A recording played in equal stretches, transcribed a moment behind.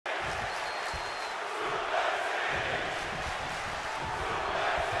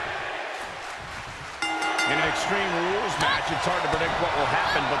Extreme Rules match, it's hard to predict what will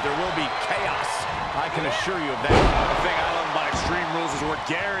happen, but there will be chaos. I can assure you of that. The thing I love about Extreme Rules is we're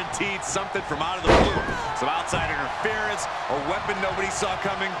guaranteed something from out of the blue. Some outside interference, a weapon nobody saw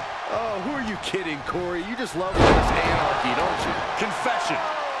coming. Oh, who are you kidding, Corey? You just love this anarchy, don't you? Confession.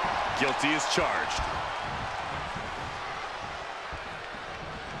 Guilty as charged.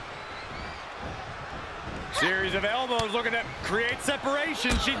 Series of elbows looking to create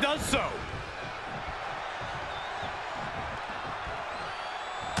separation. She does so.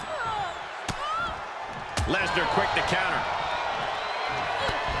 Lesner quick to counter.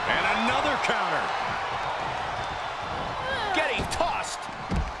 And another counter. Getting tossed.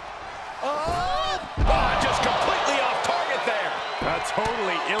 Oh, just completely off target there. A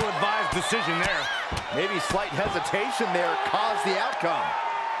totally ill-advised decision there. Maybe slight hesitation there caused the outcome.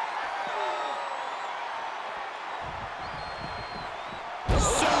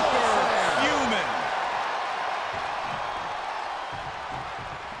 Superhuman.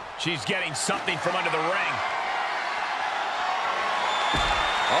 She's getting something from under the ring.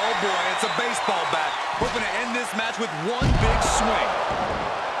 Oh boy, it's a baseball bat. Hoping to end this match with one big swing.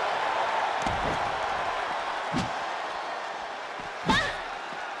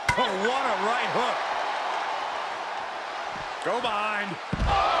 Oh, what a right hook. Go behind.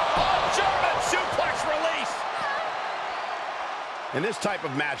 Oh, German suplex release. In this type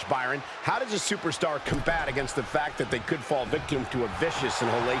of match, Byron, how does a superstar combat against the fact that they could fall victim to a vicious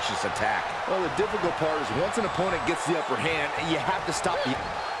and hellacious attack? Well, the difficult part is once an opponent gets the upper hand, you have to stop the...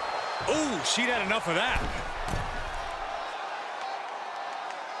 Ooh, she'd had enough of that.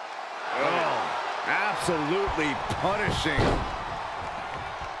 Oh, absolutely punishing.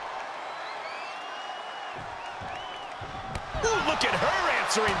 Ooh, look at her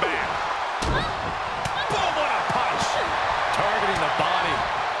answering back. Boom, what a punch. Targeting the body.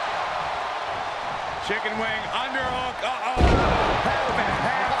 Chicken wing, underhook. Uh-oh.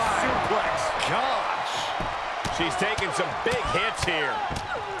 Half suplex. Gosh. She's taking some big hits here.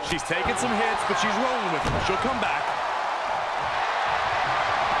 She's taking some hits, but she's rolling with them. She'll come back.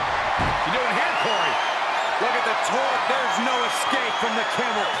 You doing here, Corey? Look at the torque. There's no escape from the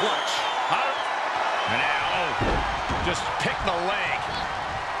camel clutch. Now, just pick the leg.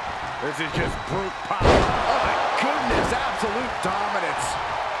 This is just brute power. Oh, my goodness, absolute dominance.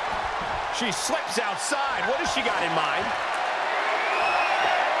 She slips outside. What has she got in mind?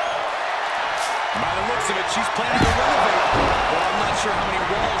 By the looks of it, she's planning to renovate. Well, I'm not sure how many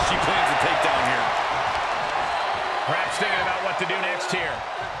walls she plans to take down here. Perhaps thinking about what to do next here.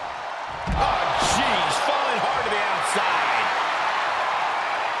 Oh, jeez, falling hard to the outside.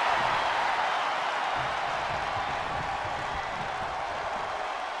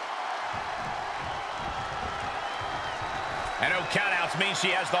 And no countouts means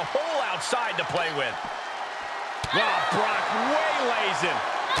she has the whole outside to play with. Oh, Brock waylays him.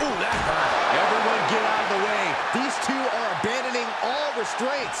 Ooh, that hurt. Everyone get out of the way. These two are abandoning all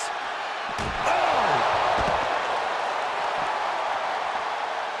restraints.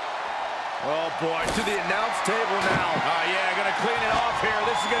 Oh, boy, to the announce table now. Oh, yeah, gonna clean it off here.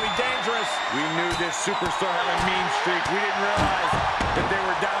 This is gonna be dangerous. We knew this superstar had a mean streak. We didn't realize that they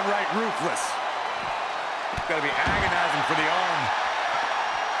were downright ruthless. It's gotta be agonizing for the arm.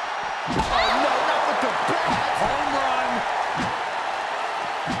 Oh, no, not with the bat. Home run.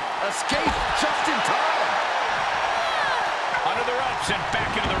 Escape just in time. Under the ropes and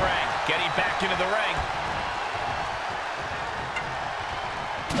back into the ring. Getting back into the ring.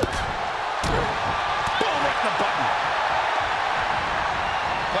 Boom, right in the button.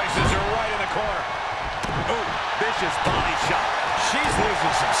 Places her right in the corner. Ooh, vicious body shot. She's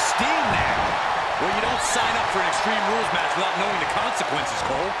losing some steam there. Well, you don't sign up for an Extreme Rules match without knowing the consequences,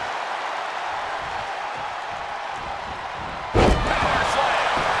 Cole. Power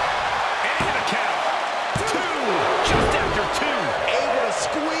slam. Into the count. Two. Just after two. Able to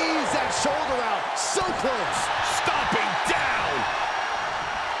squeeze that shoulder out. So close. Stomping down.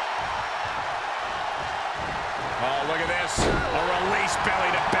 Oh, look at this. A release belly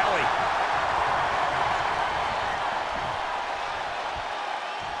to belly.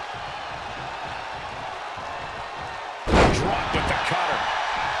 Drop with the cutter.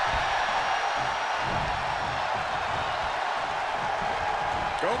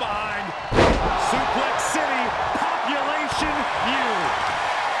 Go behind. Suplex City. Population U.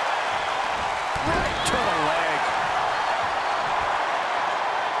 Right to the leg.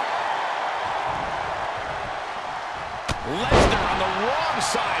 Lesner on the wrong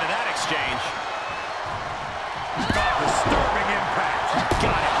side of that exchange. Oh, disturbing impact.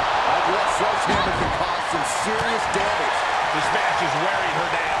 Got it. That sledgehammer can cause some serious damage. This match is wearing her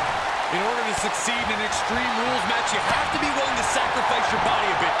down. In order to succeed in an Extreme Rules match, you have to be willing to sacrifice your body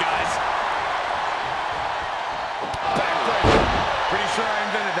a bit, guys. Backbreaker. Pretty sure I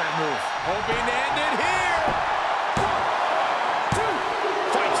invented that move. Hoping to end it here.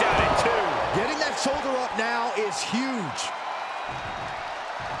 Fights out at 2. Getting that shoulder up now is huge.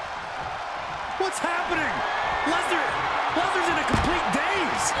 What's happening? Lesnar's in a complete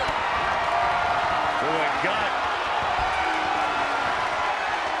daze. To the gut.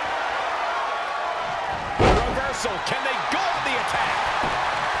 Reversal. Can they go on the attack?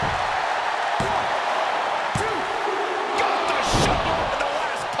 1, 2. Got the shoulder at the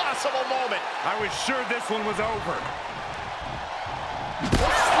last possible moment. I was sure this one was over.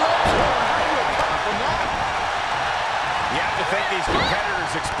 You have to think these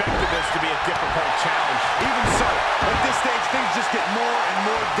competitors expected this to be a difficult challenge. Even so, at this stage, things just get more and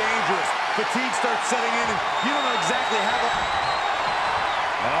more dangerous. Fatigue starts setting in, and you don't know exactly how to...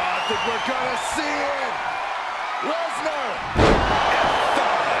 I think we're gonna see it. Lesnar. F5.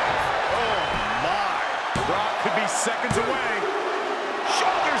 Oh, my. Brock could be seconds away.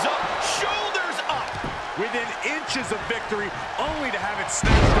 Shoulders up. Shoulders up. Within inches of victory, only to have it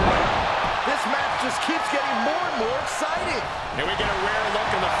snatched away. This match just keeps getting more and more exciting. And we get a rare look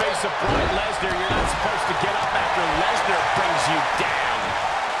in the face of Brock Lesnar. You're not supposed to get up after Lesnar brings you down.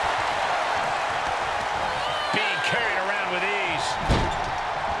 Being carried around with ease.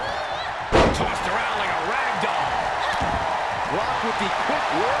 Tossed around like a rag doll. Brock with the quick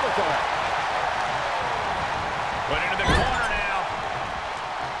wherewithal. Put into the corner now.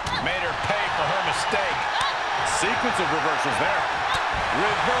 Made her pay for her mistake. Sequence of reversals there.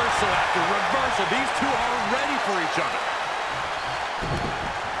 Reversal after reversal. These two are ready for each other.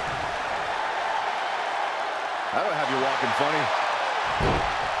 That'll have you walking funny.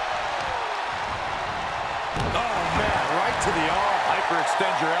 Oh, man, right to the arm.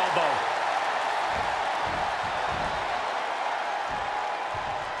 Hyperextend your elbow.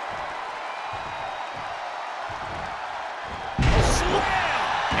 Slam!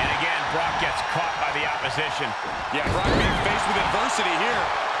 And again, Brock gets caught by the opposition. Yeah, Brock being faced with adversity here.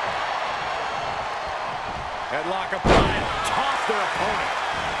 Headlock applied. Toss their opponent.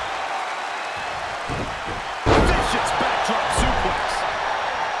 Vicious backdrop suplex.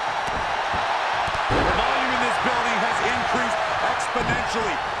 The volume in this building has increased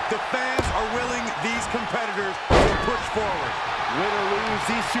exponentially. The fans are willing these competitors to push forward. Win or lose,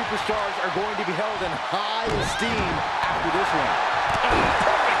 these superstars are going to be held in high esteem after this one.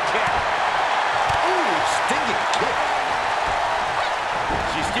 Perfect kick. Ooh, stinging kick.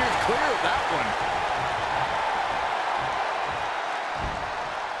 She steers clear of that one.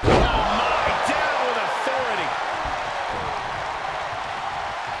 Oh my, down with authority.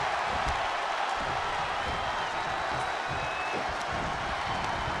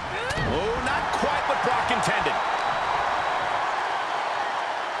 Oh, not quite what Brock intended.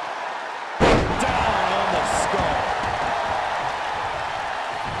 Down on the skull.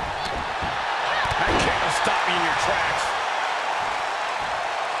 That kick will stop you in your tracks.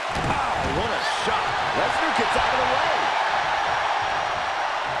 Wow, what a shot. Lesnar gets out of the way.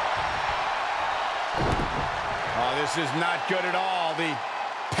 Oh, this is not good at all. The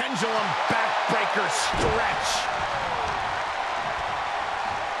pendulum backbreaker stretch.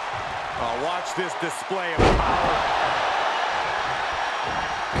 Oh, watch this display of power.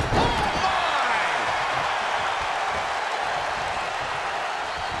 Oh, my!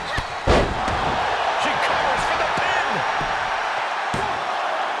 She covers for the pin.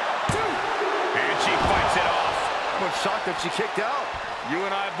 1, 2. And she fights it off. I'm shocked that she kicked out. You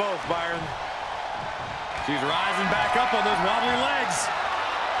and I both, Byron. She's rising back up on those wobbly legs.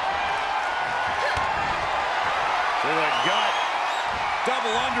 To the gut.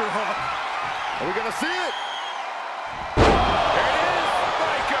 Double underhook. Are we going to see it? There it is.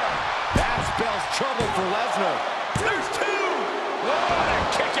 Breaker. That spells trouble for Lesnar. There's 2. What a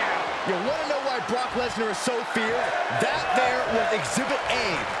kick out. You want to know why Brock Lesnar is so feared? That there was Exhibit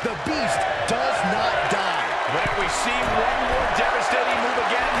A. The Beast does not die. But if we see one more devastating move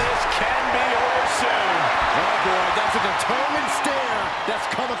again, this can be over soon. Oh, boy, that's a determined stare that's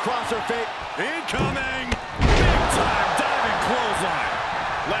come across her face. Incoming. Big time diving clothesline.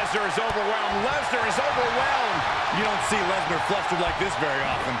 Lesnar is overwhelmed. Lesnar is overwhelmed. You don't see Lesnar flustered like this very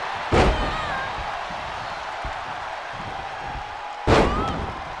often.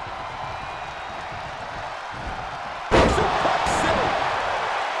 Suplex City.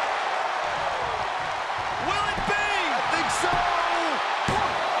 Will it be? I think so. 1,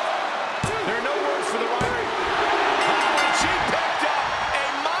 2. There are no words for the rider. Oh, and she picked up a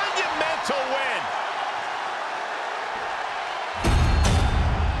monumental win.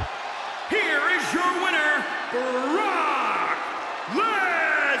 Brock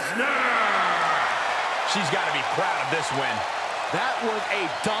Lesnar. She's got to be proud of this win. That was a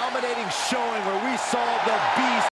dominating showing where we saw the Beast